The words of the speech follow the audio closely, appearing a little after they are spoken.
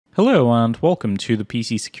Hello and welcome to the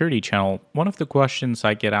PC Security channel. One of the questions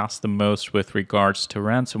I get asked the most with regards to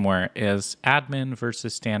ransomware is admin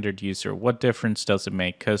versus standard user. What difference does it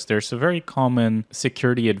make? Because there's a very common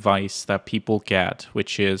security advice that people get,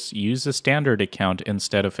 which is use a standard account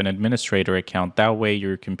instead of an administrator account. That way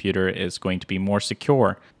your computer is going to be more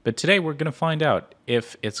secure. But today we're going to find out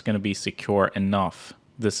if it's going to be secure enough.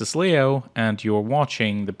 This is Leo and you're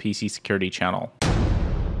watching the PC Security channel.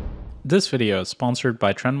 This video is sponsored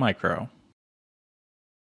by trendmicro.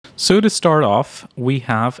 So to start off, we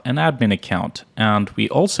have an admin account, and we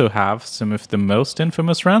also have some of the most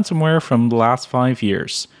infamous ransomware from the last 5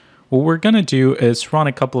 years. What we're going to do is run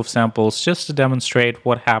a couple of samples just to demonstrate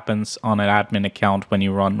what happens on an admin account when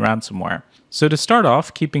you run ransomware. So to start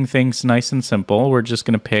off, keeping things nice and simple, we're just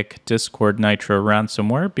going to pick Discord Nitro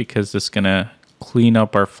ransomware because it's going to clean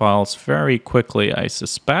up our files very quickly, I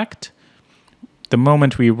suspect. The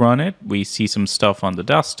moment we run it, we see some stuff on the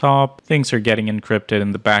desktop. Things are getting encrypted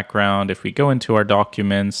in the background. If we go into our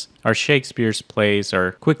documents, our Shakespeare's plays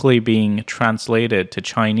are quickly being translated to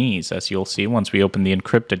Chinese, as you'll see once we open the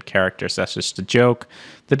encrypted characters. That's just a joke.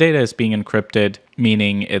 The data is being encrypted,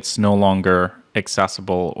 meaning it's no longer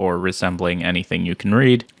accessible or resembling anything you can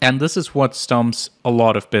read. And this is what stumps a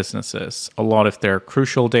lot of businesses. A lot of their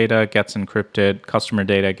crucial data gets encrypted, customer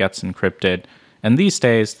data gets encrypted. And these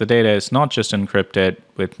days, the data is not just encrypted.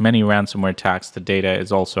 With many ransomware attacks, the data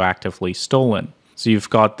is also actively stolen. So you've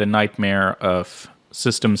got the nightmare of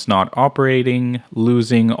systems not operating,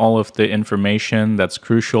 losing all of the information that's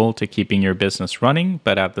crucial to keeping your business running,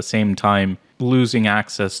 but at the same time, losing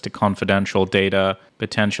access to confidential data,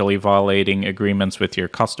 potentially violating agreements with your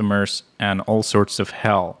customers, and all sorts of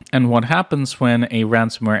hell. And what happens when a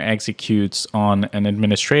ransomware executes on an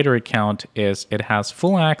administrator account is it has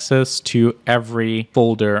full access to every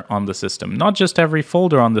folder on the system. Not just every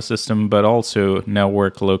folder on the system, but also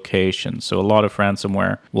network location. So a lot of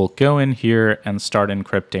ransomware will go in here and start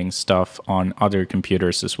encrypting stuff on other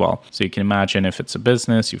computers as well. So you can imagine if it's a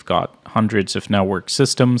business, you've got hundreds of network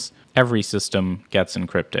systems. Every system gets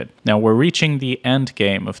encrypted. Now we're reaching the end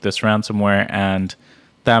game of this ransomware, and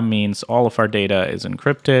that means all of our data is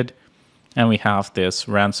encrypted, and we have this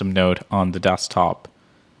ransom note on the desktop.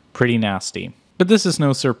 Pretty nasty. But this is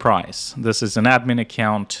no surprise. This is an admin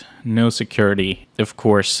account, no security. Of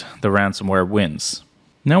course, the ransomware wins.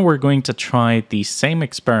 Now we're going to try the same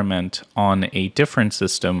experiment on a different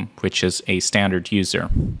system, which is a standard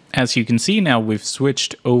user. As you can see now, we've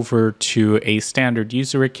switched over to a standard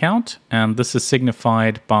user account, and this is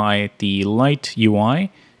signified by the light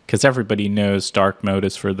UI, because everybody knows dark mode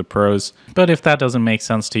is for the pros. But if that doesn't make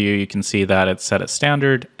sense to you, you can see that it's set as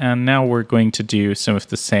standard, and now we're going to do some of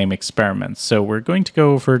the same experiments. So we're going to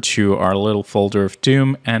go over to our little folder of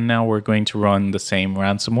doom, and now we're going to run the same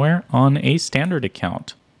ransomware on a standard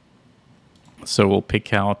account. So we'll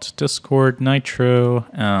pick out Discord Nitro,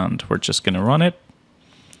 and we're just going to run it.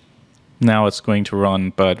 Now it's going to run,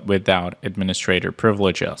 but without administrator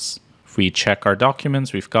privileges. If we check our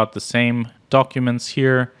documents, we've got the same documents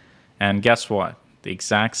here. And guess what? The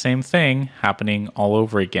exact same thing happening all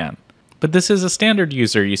over again. But this is a standard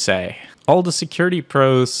user, you say. All the security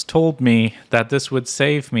pros told me that this would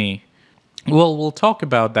save me. Well, we'll talk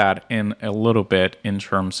about that in a little bit in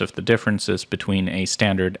terms of the differences between a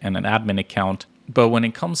standard and an admin account. But when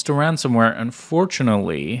it comes to ransomware,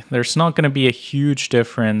 unfortunately, there's not going to be a huge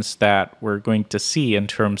difference that we're going to see in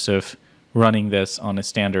terms of running this on a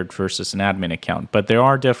standard versus an admin account. But there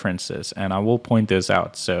are differences, and I will point those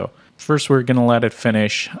out. So first we're going to let it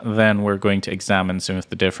finish, then we're going to examine some of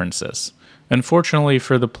the differences. Unfortunately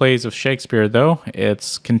for the plays of Shakespeare, though,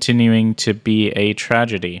 it's continuing to be a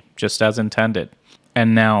tragedy, just as intended.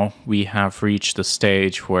 And now we have reached the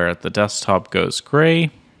stage where the desktop goes gray,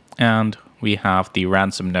 and we have the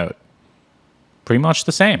ransom note. Pretty much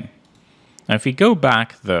the same. Now if we go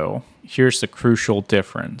back, though, here's the crucial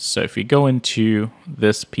difference. So if we go into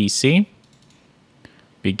this PC,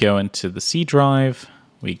 we go into the C drive,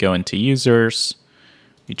 we go into users,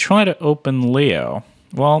 we try to open Leo.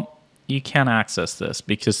 Well, you can't access this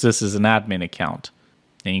because this is an admin account.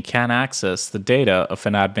 And you can't access the data of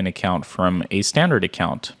an admin account from a standard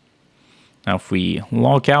account. Now if we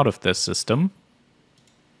log out of this system,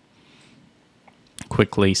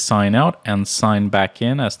 quickly sign out and sign back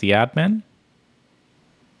in as the admin.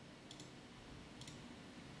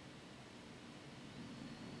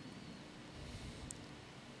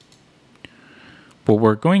 What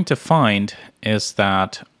we're going to find is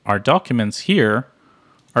that our documents here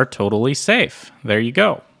are totally safe. There you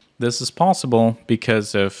go. This is possible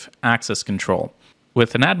because of access control.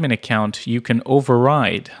 With an admin account, you can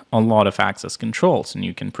override a lot of access controls, and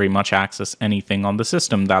you can pretty much access anything on the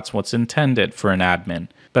system. That's what's intended for an admin.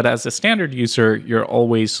 But as a standard user, you're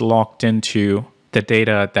always locked into the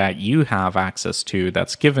data that you have access to,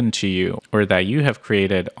 that's given to you, or that you have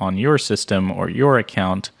created on your system or your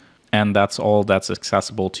account, and that's all that's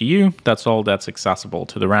accessible to you. That's all that's accessible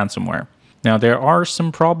to the ransomware. Now, there are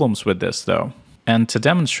some problems with this, though. And to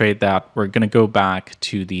demonstrate that, we're going to go back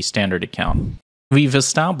to the standard account. We've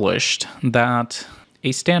established that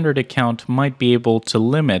a standard account might be able to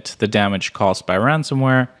limit the damage caused by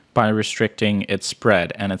ransomware by restricting its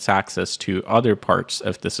spread and its access to other parts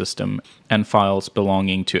of the system and files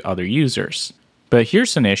belonging to other users. But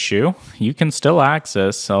here's an issue. You can still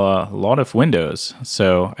access a lot of Windows.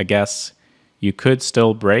 So I guess you could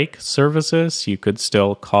still break services. You could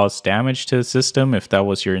still cause damage to the system if that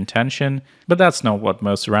was your intention. But that's not what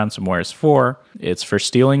most ransomware is for. It's for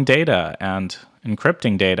stealing data and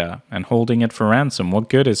encrypting data and holding it for ransom. What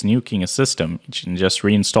good is nuking a system? You can just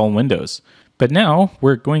reinstall Windows. But now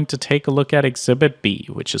we're going to take a look at Exhibit B,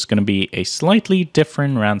 which is going to be a slightly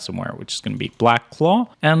different ransomware, which is going to be Black Claw.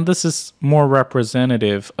 And this is more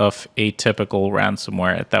representative of a typical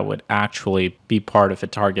ransomware that would actually be part of a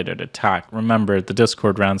targeted attack. Remember, the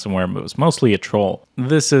Discord ransomware was mostly a troll.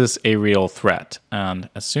 This is a real threat. And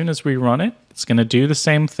as soon as we run it, it's going to do the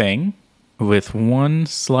same thing with one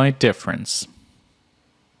slight difference.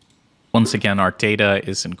 Once again, our data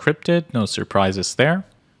is encrypted. No surprises there.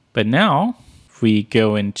 But now, if we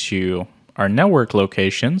go into our network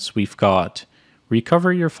locations, we've got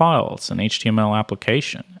recover your files, an HTML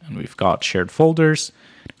application, and we've got shared folders.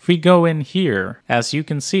 If we go in here, as you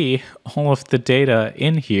can see, all of the data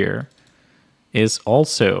in here is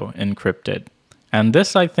also encrypted. And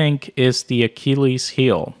this, I think, is the Achilles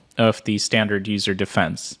heel of the standard user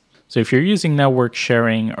defense. So if you're using network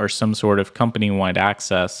sharing or some sort of company-wide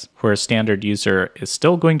access where a standard user is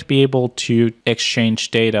still going to be able to exchange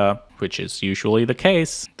data, which is usually the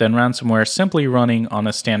case, then ransomware simply running on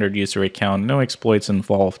a standard user account, no exploits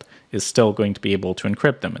involved, is still going to be able to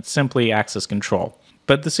encrypt them. It's simply access control.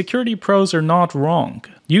 But the security pros are not wrong.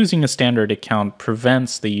 Using a standard account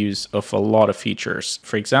prevents the use of a lot of features.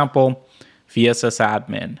 For example, VSS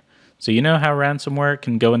admin. So you know how ransomware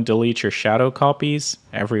can go and delete your shadow copies?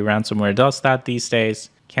 Every ransomware does that these days.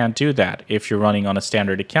 Can't do that if you're running on a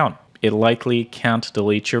standard account. It likely can't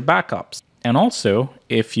delete your backups. And also,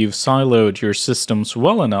 if you've siloed your systems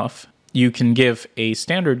well enough, you can give a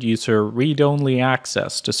standard user read-only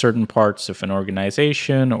access to certain parts of an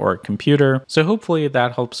organization or a computer. So hopefully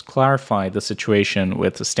that helps clarify the situation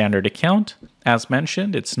with a standard account. As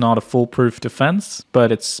mentioned, it's not a foolproof defense,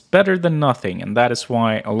 but it's better than nothing, and that is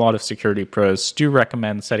why a lot of security pros do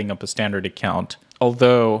recommend setting up a standard account.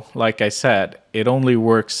 Although, like I said, it only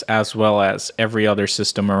works as well as every other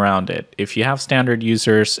system around it. If you have standard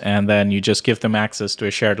users and then you just give them access to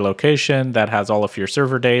a shared location that has all of your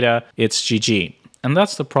server data, it's GG. And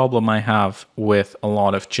that's the problem I have with a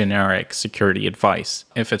lot of generic security advice.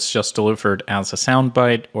 If it's just delivered as a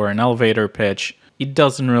soundbite or an elevator pitch, it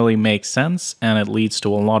doesn't really make sense, and it leads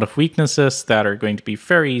to a lot of weaknesses that are going to be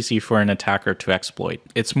very easy for an attacker to exploit.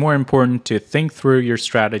 It's more important to think through your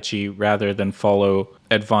strategy rather than follow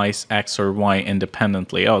advice X or Y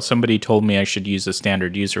independently. Oh, somebody told me I should use a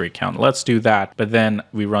standard user account. Let's do that. But then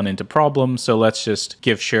we run into problems, so let's just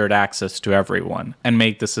give shared access to everyone and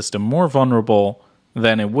make the system more vulnerable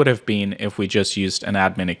than it would have been if we just used an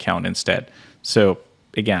admin account instead. So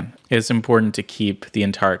again, it's important to keep the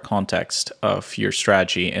entire context of your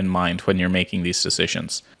strategy in mind when you're making these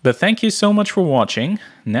decisions. But thank you so much for watching.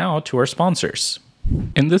 Now to our sponsors.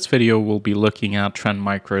 In this video, we'll be looking at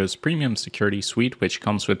trendmicro's premium security suite, which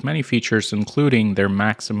comes with many features, including their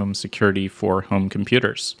maximum security for home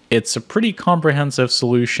computers. It's a pretty comprehensive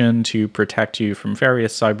solution to protect you from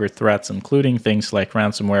various cyber threats, including things like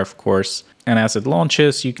ransomware, of course. And as it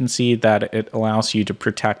launches, you can see that it allows you to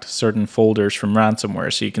protect certain folders from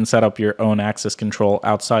ransomware. So you can set up your own access control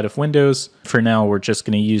outside of Windows. For now, we're just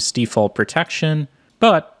going to use default protection,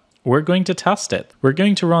 but we're going to test it. We're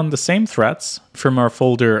going to run the same threats from our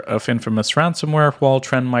folder of infamous ransomware while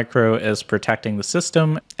trendmicro is protecting the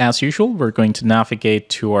system. As usual, we're going to navigate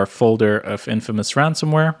to our folder of infamous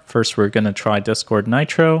ransomware. First, we're going to try Discord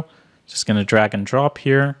Nitro. Just going to drag and drop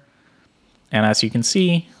here. And as you can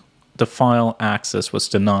see, the file access was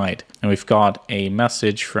denied. And we've got a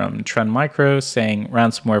message from trendmicro saying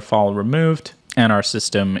ransomware file removed and our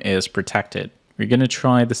system is protected. We're going to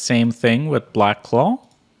try the same thing with Black Claw.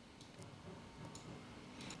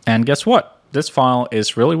 And guess what? This file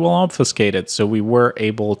is really well obfuscated, so we were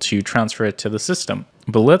able to transfer it to the system.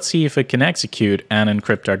 But let's see if it can execute and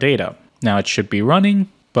encrypt our data. Now it should be running,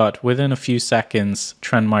 but within a few seconds,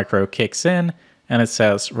 trendmicro kicks in and it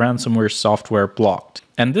says ransomware software blocked.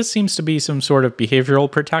 And this seems to be some sort of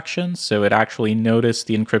behavioral protection, so it actually noticed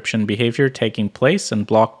the encryption behavior taking place and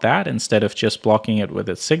blocked that instead of just blocking it with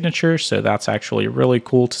its signature, so that's actually really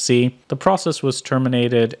cool to see. The process was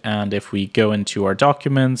terminated, and if we go into our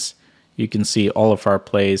documents, you can see all of our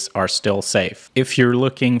plays are still safe. If you're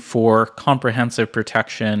looking for comprehensive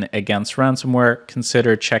protection against ransomware,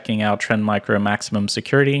 consider checking out trendmicro maximum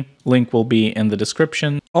security. Link will be in the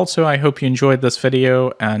description. Also, I hope you enjoyed this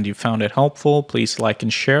video and you found it helpful. Please like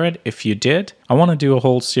and share it if you did. I want to do a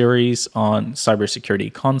whole series on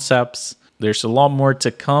cybersecurity concepts. There's a lot more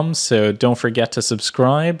to come, so don't forget to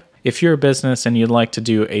subscribe. If you're a business and you'd like to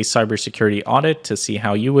do a cybersecurity audit to see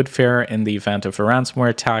how you would fare in the event of a ransomware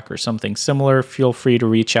attack or something similar, feel free to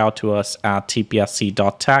reach out to us at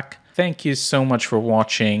tpsc.tech. Thank you so much for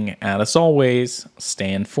watching, and as always,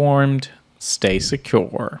 stay informed, stay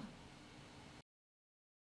secure.